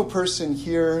 every single person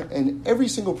here and every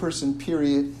single person,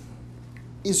 period,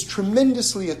 is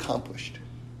tremendously accomplished.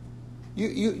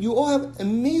 You all have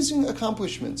amazing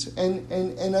accomplishments.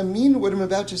 And I mean what I'm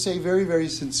about to say very, very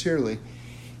sincerely,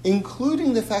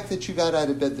 including the fact that you got out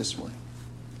of bed this morning.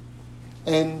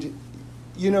 And,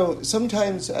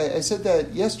 sometimes I said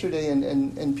that yesterday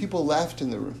and people laughed in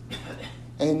the room.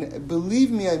 And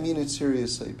believe me, I mean it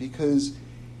seriously, because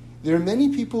there are many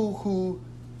people who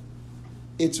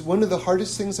it's one of the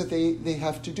hardest things that they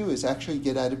have to do is actually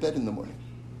get out of bed in the morning.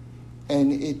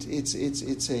 And it's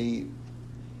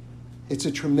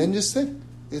a tremendous thing.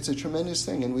 It's a tremendous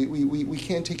thing, and we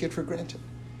can't take it for granted.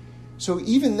 So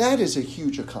even that is a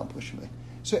huge accomplishment.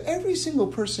 So every single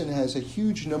person has a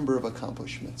huge number of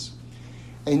accomplishments.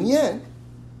 And yet,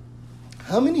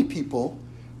 how many people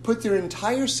put their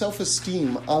entire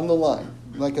self-esteem on the line?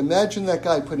 Like imagine that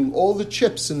guy putting all the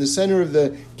chips in the center of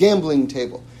the gambling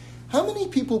table. How many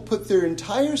people put their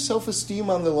entire self-esteem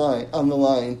on the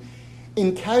line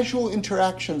in casual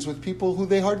interactions with people who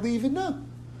they hardly even know?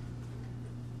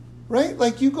 Right?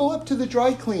 Like you go up to the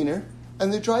dry cleaner,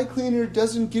 and the dry cleaner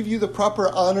doesn't give you the proper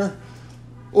honor,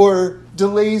 or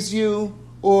delays you,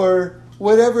 or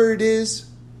whatever it is,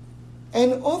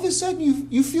 and all of a sudden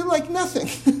you feel like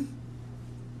nothing.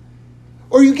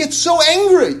 Or you get so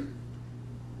angry.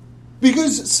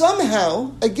 Because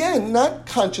somehow, again, not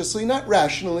consciously, not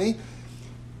rationally,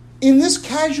 in this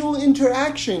casual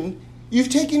interaction, you've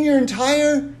taken your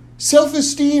entire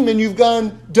self-esteem and you've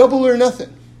gone double or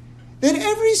nothing. That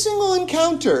every single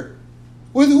encounter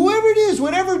with whoever it is,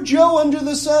 whatever Joe under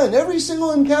the sun, every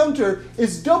single encounter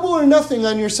is double or nothing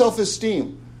on your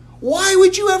self-esteem. Why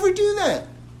would you ever do that?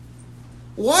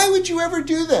 Why would you ever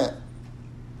do that?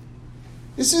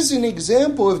 This is an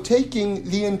example of taking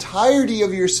the entirety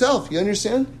of yourself, you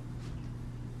understand?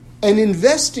 And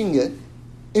investing it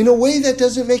in a way that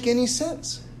doesn't make any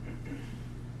sense.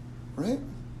 Right?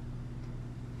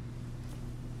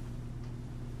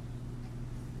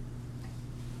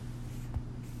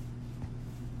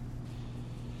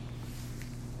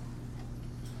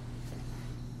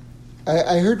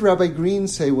 I heard Rabbi Green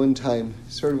say one time,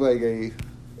 sort of like an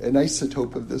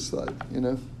isotope of this thought,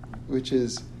 which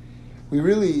is, we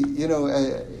really,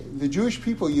 the Jewish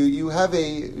people, you have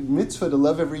a mitzvah to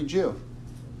love every Jew,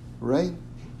 right?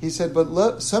 He said,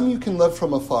 but some you can love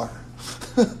from afar.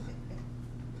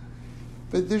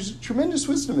 But there's tremendous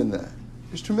wisdom in that.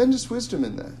 There's tremendous wisdom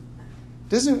in that.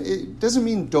 It doesn't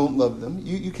mean don't love them.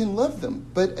 You can love them.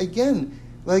 But again,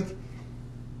 like,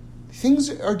 things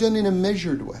are done in a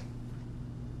measured way,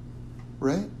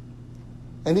 right?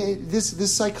 And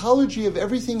this psychology of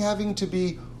everything having to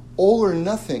be all or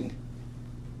nothing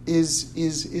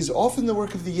is often the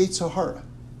work of the Yetzer Hara.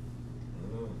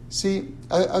 See,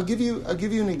 I'll give you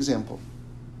an example.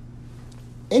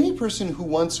 Any person who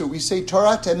wants to, we say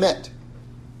Torat Emet.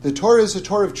 The Torah is a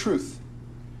Torah of truth,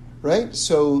 right?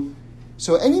 So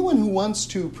anyone who wants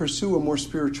to pursue a more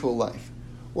spiritual life,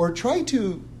 or try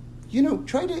to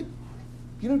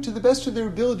to the best of their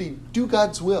ability, do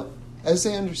God's will as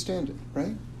they understand it,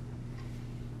 right?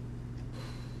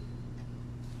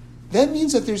 That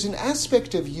means that there's an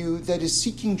aspect of you that is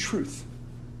seeking truth,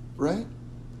 right?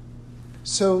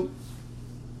 So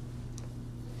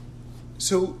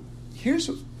here's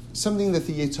something that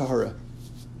the Yetzer Hara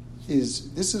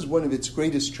is. This is one of its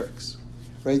greatest tricks,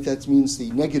 right? That means the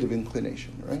negative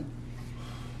inclination, right?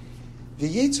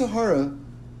 The Yetzer Hara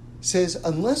says,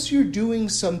 unless you're doing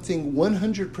something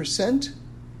 100%,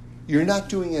 you're not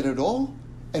doing it at all,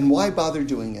 and why bother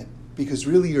doing it? Because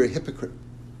really you're a hypocrite.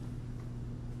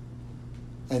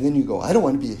 And then you go, I don't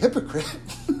want to be a hypocrite.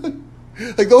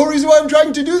 Like, the whole reason why I'm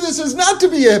trying to do this is not to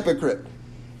be a hypocrite.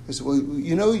 Because, well,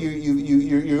 you're only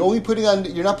you're not putting on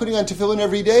tefillin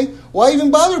every day. Why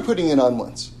even bother putting it on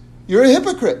once? You're a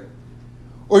hypocrite.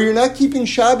 Or you're not keeping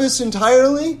Shabbos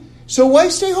entirely, so why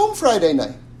stay home Friday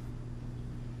night?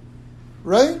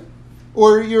 Right?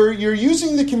 Or you're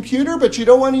using the computer, but you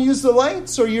don't want to use the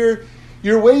lights, or you're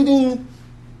waiting.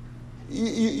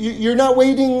 You're not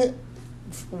waiting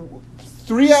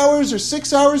 3 hours or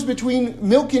 6 hours between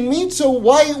milk and meat, so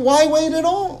why wait at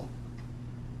all?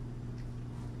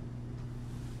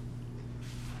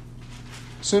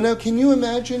 So now can you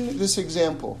imagine this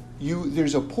example?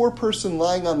 There's a poor person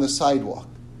lying on the sidewalk.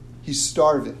 He's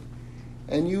starving.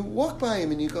 And you walk by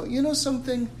him and you go, you know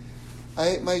something?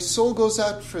 My soul goes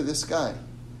out for this guy.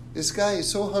 This guy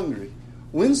is so hungry.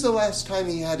 When's the last time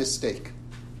he had a steak?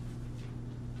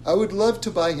 I would love to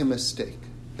buy him a steak.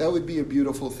 That would be a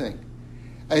beautiful thing.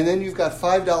 And then you've got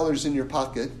 $5 in your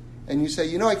pocket, and you say,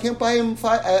 you know, I can't buy him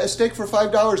a steak for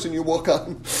 $5, and you walk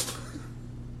on.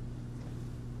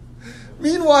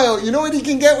 Meanwhile, you know what he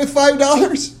can get with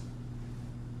 $5?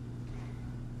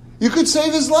 You could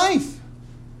save his life.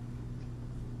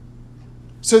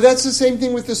 So that's the same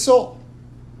thing with the soul.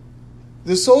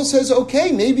 The soul says,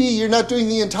 okay, maybe you're not doing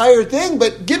the entire thing,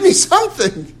 but give me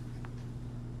something.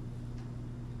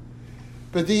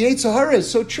 But the Yetzer Hara is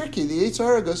so tricky. The Yetzer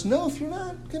Hara goes, no, if you're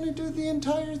not going to do the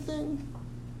entire thing,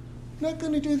 not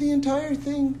going to do the entire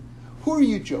thing, who are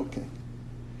you joking?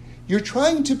 You're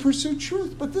trying to pursue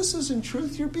truth, but this isn't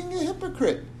truth. You're being a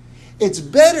hypocrite. It's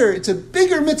better, it's a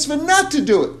bigger mitzvah not to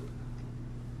do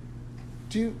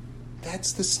it.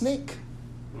 That's the snake.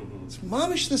 It's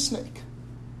mamish the snake.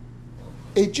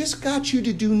 It just got you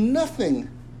to do nothing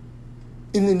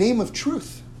in the name of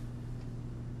truth.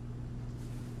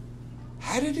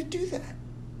 How did it do that?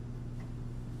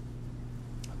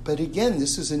 But again,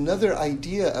 this is another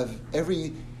idea of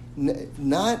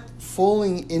not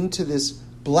falling into this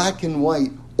black and white,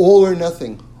 all or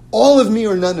nothing, all of me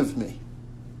or none of me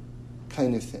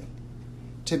kind of thing.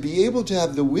 To be able to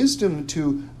have the wisdom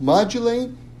to modulate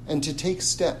and to take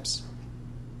steps,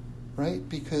 right?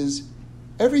 Because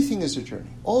everything is a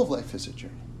journey. All of life is a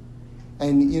journey.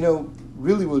 And,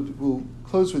 really we'll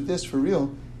close with this for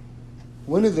real.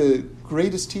 One of the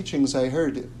greatest teachings I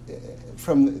heard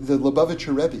from the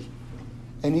Lubavitcher Rebbe,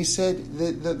 and he said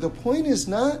the point is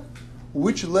not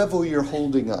which level you're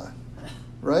holding on,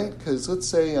 right? Because let's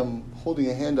say I'm holding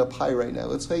a hand up high right now.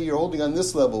 Let's say you're holding on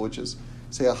this level, which is,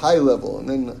 say, a high level, and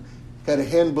then got a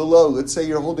hand below. Let's say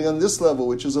you're holding on this level,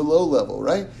 which is a low level,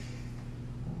 right?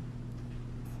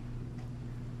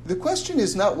 The question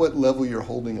is not what level you're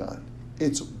holding on.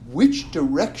 It's which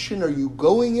direction are you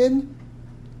going in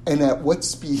and at what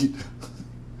speed.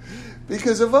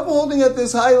 Because if I'm holding at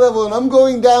this high level and I'm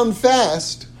going down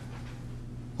fast,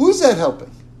 who's that helping?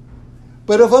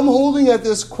 But if I'm holding at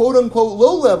this quote-unquote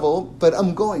low level, but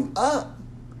I'm going up,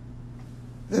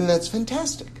 then that's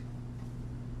fantastic.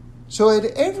 So at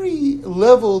every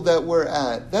level that we're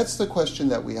at, that's the question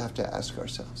that we have to ask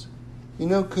ourselves.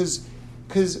 Because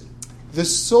the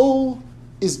soul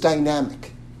is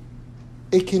dynamic.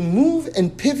 It can move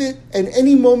and pivot at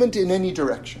any moment in any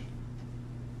direction.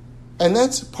 And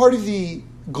that's part of the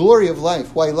glory of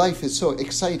life, why life is so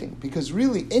exciting. Because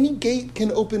really, any gate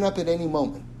can open up at any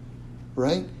moment,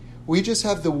 right? We just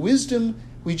have the wisdom,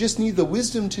 we just need the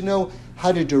wisdom to know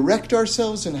how to direct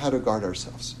ourselves and how to guard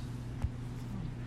ourselves.